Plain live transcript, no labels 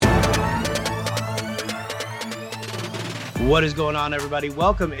What is going on, everybody?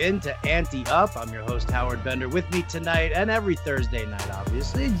 Welcome into Ante Up. I'm your host, Howard Bender. With me tonight and every Thursday night,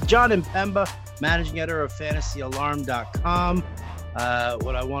 obviously, it's John Impemba, managing editor of FantasyAlarm.com.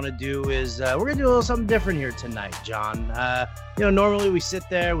 What I want to do is we're going to do a little something different here tonight, John. Normally we sit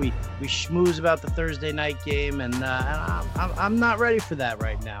there, we schmooze about the Thursday night game, and I'm not ready for that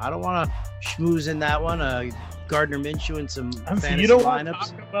right now. I don't want to schmooze in that one. Gardner Minshew and some fantasy you don't lineups. Want to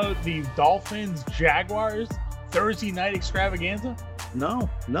talk about the Dolphins Jaguars Thursday night extravaganza? No,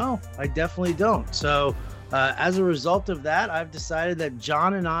 I definitely don't. So as a result of that, I've decided that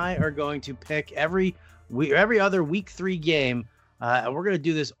John and I are going to pick every other week 3 game, and we're going to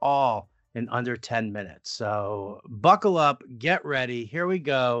do this all in under 10 minutes. So buckle up, get ready. Here we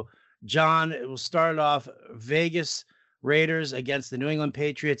go. John, we'll start off Vegas Raiders against the New England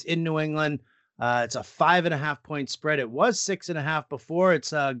Patriots in New England. It's a 5.5 point spread. It was 6.5 before.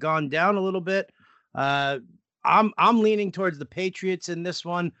 It's gone down a little bit. I'm leaning towards the Patriots in this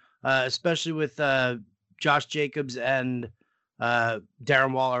one, especially with Josh Jacobs and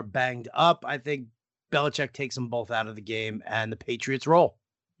Darren Waller banged up. I think Belichick takes them both out of the game, and the Patriots roll.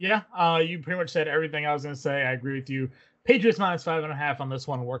 Yeah, you pretty much said everything I was going to say. I agree with you. Patriots minus 5.5 on this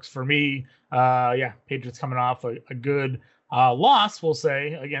one works for me. Patriots coming off a good loss, we'll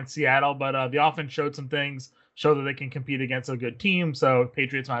say, against Seattle, but the offense showed some things, show that they can compete against a good team. So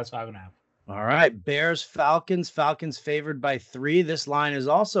Patriots minus 5.5. All right, Bears, Falcons favored by 3. This line has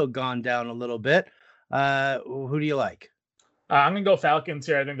also gone down a little bit. Who do you like? I'm going to go Falcons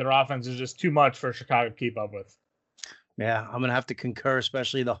here. I think their offense is just too much for Chicago to keep up with. Yeah, I'm going to have to concur,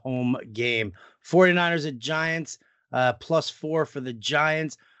 especially the home game. 49ers at Giants, +4 for the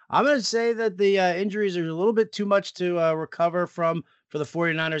Giants. I'm going to say that the injuries are a little bit too much to recover from for the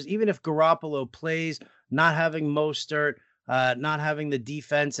 49ers, even if Garoppolo plays, not having Mostert, not having the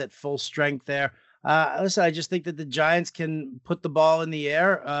defense at full strength there. Listen, I just think that the Giants can put the ball in the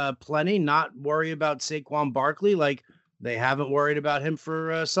air plenty, not worry about Saquon Barkley like they haven't worried about him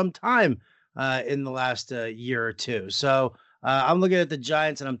for some time in the last year or two. So I'm looking at the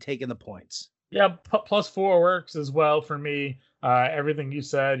Giants and I'm taking the points. Yeah, +4 works as well for me. Everything you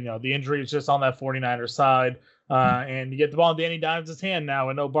said, the injury is just on that 49ers side. And you get the ball in Danny Dimes' hand now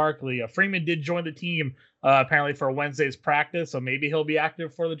and no Barkley. Freeman did join the team apparently for Wednesday's practice, so maybe he'll be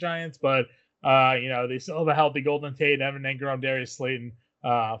active for the Giants. But, they still have a healthy Golden Tate, Evan Engram, Darius Slayton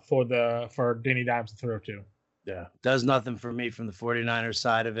for Danny Dimes to throw to. Yeah, does nothing for me from the 49ers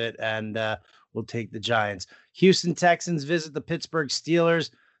side of it, and we'll take the Giants. Houston Texans visit the Pittsburgh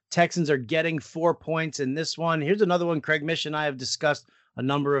Steelers. Texans are getting 4 points in this one. Here's another one Craig Mish and I have discussed a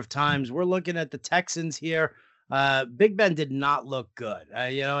number of times. We're looking at the Texans here. Big Ben did not look good,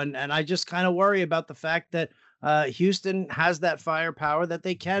 and I just kind of worry about the fact that Houston has that firepower that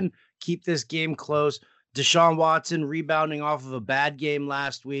they can keep this game close. Deshaun Watson rebounding off of a bad game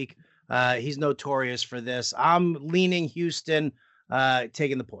last week. He's notorious for this. I'm leaning Houston,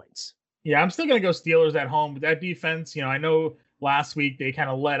 taking the points. Yeah, I'm still going to go Steelers at home. But that defense, I know last week they kind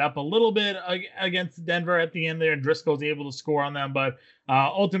of let up a little bit against Denver at the end there, and Driscoll's able to score on them. But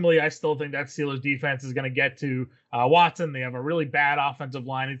ultimately, I still think that Steelers defense is going to get to Watson. They have a really bad offensive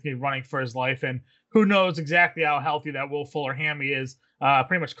line. He's going to be running for his life. And who knows exactly how healthy that Will Fuller hammy is.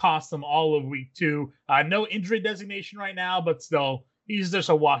 Pretty much cost them all of week 2. No injury designation right now, but still, he's just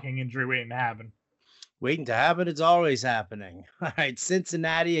a walking injury waiting to happen. Waiting to happen. It's always happening. All right,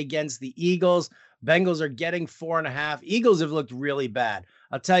 Cincinnati against the Eagles. Bengals are getting 4.5. Eagles have looked really bad.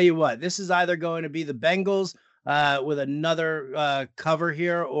 I'll tell you what, this is either going to be the Bengals with another cover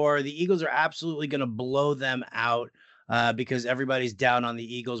here, or the Eagles are absolutely going to blow them out because everybody's down on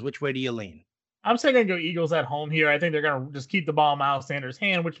the Eagles. Which way do you lean? I'm still going to go Eagles at home here. I think they're going to just keep the ball in Miles Sanders'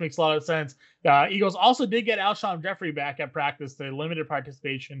 hand, which makes a lot of sense. Eagles also did get Alshon Jeffrey back at practice, the limited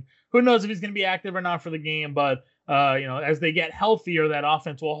participation. Who knows if he's going to be active or not for the game, but as they get healthier, that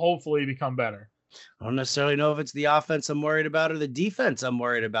offense will hopefully become better. I don't necessarily know if it's the offense I'm worried about or the defense I'm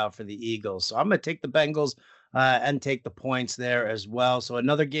worried about for the Eagles. So I'm going to take the Bengals and take the points there as well. So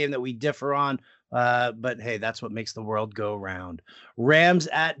another game that we differ on. But hey, that's what makes the world go round. Rams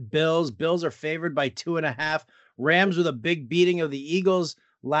at Bills. Bills are favored by 2.5. Rams with a big beating of the Eagles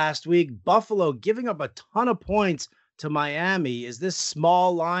last week. Buffalo giving up a ton of points to Miami. Is this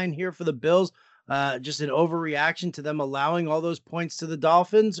small line here for the Bills just an overreaction to them allowing all those points to the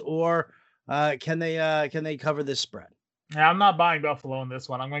Dolphins, or can they cover this spread? Yeah, I'm not buying Buffalo in this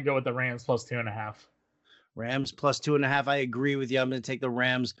one. I'm going to go with the Rams plus 2.5. Rams plus 2.5. I agree with you. I'm going to take the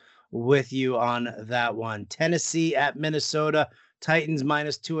Rams with you on that one. Tennessee at Minnesota. Titans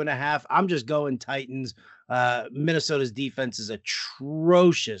minus 2.5. I'm just going Titans. Minnesota's defense is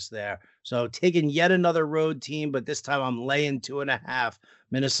atrocious there. So taking yet another road team, but this time I'm laying 2.5.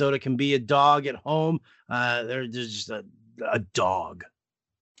 Minnesota can be a dog at home. They're just a dog.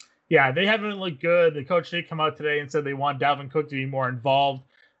 Yeah, they haven't looked good. The coach did come out today and said they want Dalvin Cook to be more involved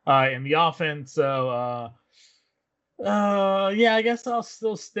in the offense. So, yeah, I guess I'll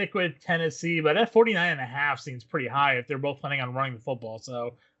still stick with Tennessee, but that 49.5 seems pretty high if they're both planning on running the football.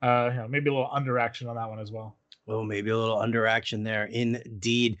 So, maybe a little under action on that one as well. Well, maybe a little under action there.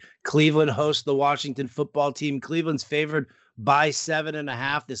 Indeed. Cleveland hosts the Washington football team. Cleveland's favored by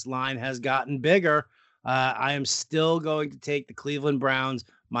 7.5. This line has gotten bigger. I am still going to take the Cleveland Browns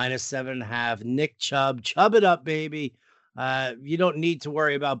minus 7.5. Nick Chubb. Chubb it up, baby. You don't need to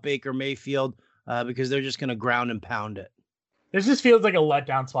worry about Baker Mayfield because they're just going to ground and pound it. This just feels like a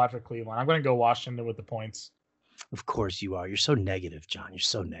letdown spot for Cleveland. I'm going to go Washington with the points. Of course you are. You're so negative, John. You're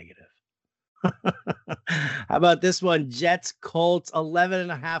so negative. How about this one? Jets, Colts,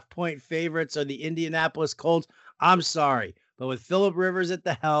 11.5-point favorites are the Indianapolis Colts. I'm sorry, but with Phillip Rivers at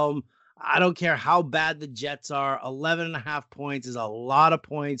the helm, I don't care how bad the Jets are. 11.5 points is a lot of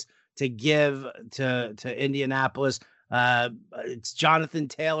points to give to Indianapolis. It's Jonathan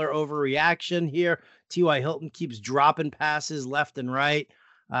Taylor overreaction here. T.Y. Hilton keeps dropping passes left and right.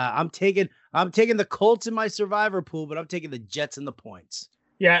 I'm taking the Colts in my survivor pool, but I'm taking the Jets in the points.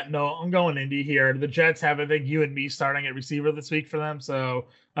 Yeah, no, I'm going Indy here. The Jets have, I think, you and me starting at receiver this week for them. So,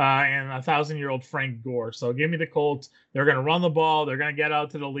 and 1,000-year-old Frank Gore. So give me the Colts. They're going to run the ball. They're going to get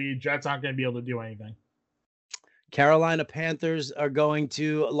out to the lead. Jets aren't going to be able to do anything. Carolina Panthers are going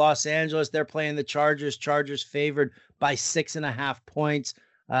to Los Angeles. They're playing the Chargers. Chargers favored by 6.5 points.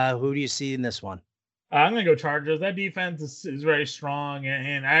 Who do you see in this one? I'm going to go Chargers. That defense is very strong,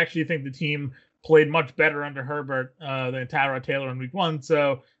 and I actually think the team played much better under Herbert than Tyrod Taylor in week 1.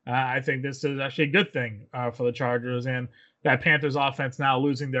 So I think this is actually a good thing for the Chargers. And that Panthers offense now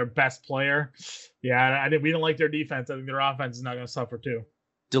losing their best player. Yeah, we don't like their defense. I think their offense is not going to suffer too.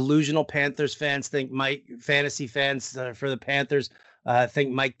 Delusional Panthers fans think fantasy fans for the Panthers think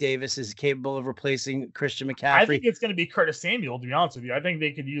Mike Davis is capable of replacing Christian McCaffrey. I think it's going to be Curtis Samuel, to be honest with you. I think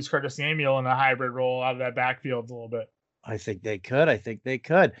they could use Curtis Samuel in a hybrid role out of that backfield a little bit. I think they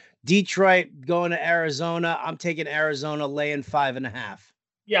could. Detroit going to Arizona. I'm taking Arizona laying 5.5.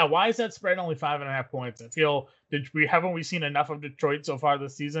 Yeah, why is that spread only 5.5 points? I feel haven't we seen enough of Detroit so far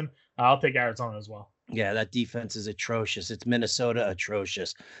this season? I'll take Arizona as well. Yeah, that defense is atrocious. It's Minnesota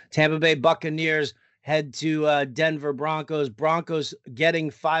atrocious. Tampa Bay Buccaneers head to Denver Broncos. Broncos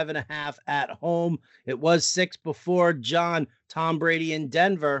getting 5.5 at home. It was 6 before. John, Tom Brady in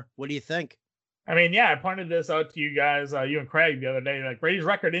Denver. What do you think? I mean, yeah, I pointed this out to you guys, you and Craig the other day. Like Brady's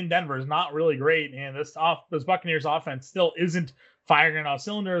record in Denver is not really great, and this Buccaneers offense still isn't firing on all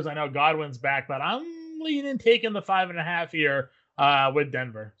cylinders. I know Godwin's back, but I'm taking the 5.5 here with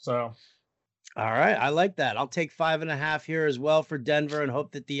Denver. So, all right, I like that. I'll take 5.5 here as well for Denver, and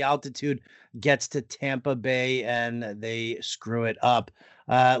hope that the altitude gets to Tampa Bay and they screw it up.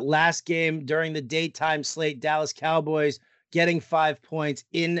 Last game during the daytime slate, Dallas Cowboys getting 5 points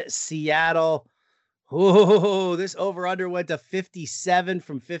in Seattle. Oh, this over-under went to 57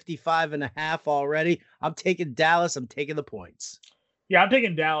 from 55.5 already. I'm taking Dallas. I'm taking the points. Yeah, I'm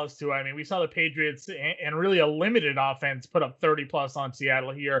taking Dallas too. I mean, we saw the Patriots and really a limited offense put up 30+ on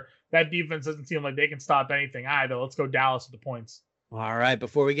Seattle here. That defense doesn't seem like they can stop anything either. Let's go Dallas with the points. All right,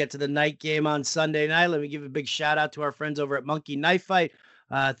 before we get to the night game on Sunday night, let me give a big shout out to our friends over at Monkey Knife Fight.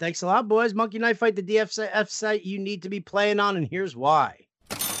 Thanks a lot, boys. Monkey Knife Fight, the DFF site you need to be playing on, and here's why.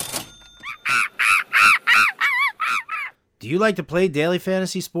 Do you like to play daily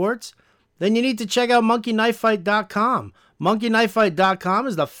fantasy sports? Then you need to check out monkeyknifefight.com. monkeyknifefight.com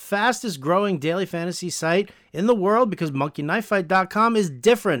is the fastest growing daily fantasy site in the world because monkeyknifefight.com is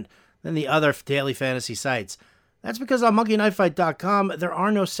different than the other daily fantasy sites. That's because on monkeyknifefight.com there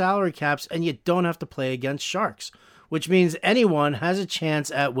are no salary caps and you don't have to play against sharks, which means anyone has a chance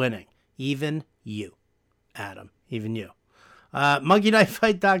at winning. Even you, Adam, even you.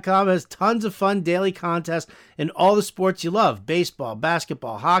 monkeyknifefight.com has tons of fun daily contests in all the sports you love. Baseball,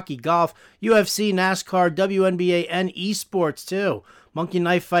 basketball, hockey, golf, UFC, NASCAR, WNBA, and esports too. Monkey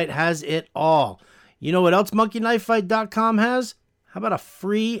Knife Fight has it all. You know what else monkeyknifefight.com has? How about a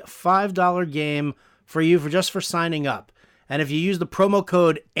free $5 game for you for signing up? And if you use the promo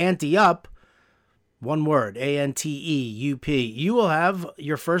code ANTEUP, one word, ANTEUP, you will have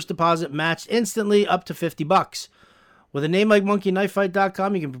your first deposit matched instantly up to $50. With a name like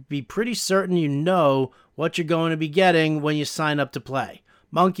monkeyknifefight.com, you can be pretty certain you know what you're going to be getting when you sign up to play.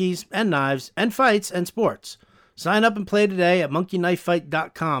 Monkeys and knives and fights and sports. Sign up and play today at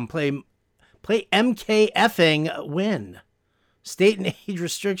monkeyknifefight.com. Play MKFing Win. State and age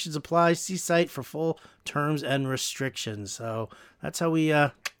restrictions apply. See site for full terms and restrictions. So that's how we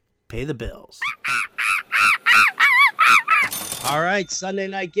pay the bills. All right, Sunday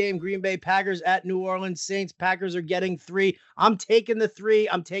night game, Green Bay Packers at New Orleans Saints. Packers are getting 3. I'm taking the 3.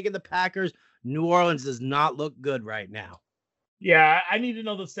 I'm taking the Packers. New Orleans does not look good right now. Yeah, I need to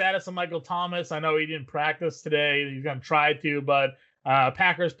know the status of Michael Thomas. I know he didn't practice today. He's going to try to, but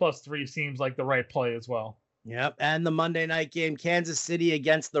Packers +3 seems like the right play as well. Yep, and the Monday night game, Kansas City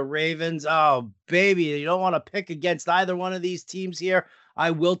against the Ravens. Oh, baby, you don't want to pick against either one of these teams here.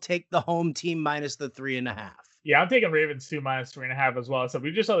 I will take the home team minus the 3.5. Yeah, I'm taking Ravens too minus 3.5 as well. So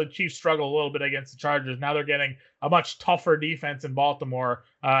we just saw the Chiefs struggle a little bit against the Chargers. Now they're getting a much tougher defense in Baltimore,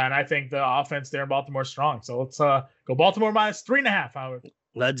 and I think the offense there in Baltimore is strong. So let's go Baltimore minus 3.5, Howard.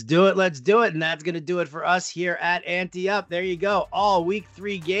 Let's do it. Let's do it. And that's going to do it for us here at Ante Up. There you go. All week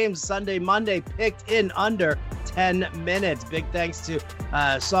 3 games, Sunday, Monday, picked in under 10 minutes. Big thanks to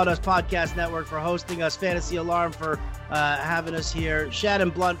Sawdust Podcast Network for hosting us, Fantasy Alarm for having us here, Shannon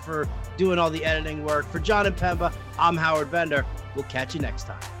Blunt for doing all the editing work. For John and Pemba, I'm Howard Bender. We'll catch you next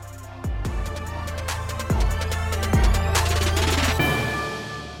time.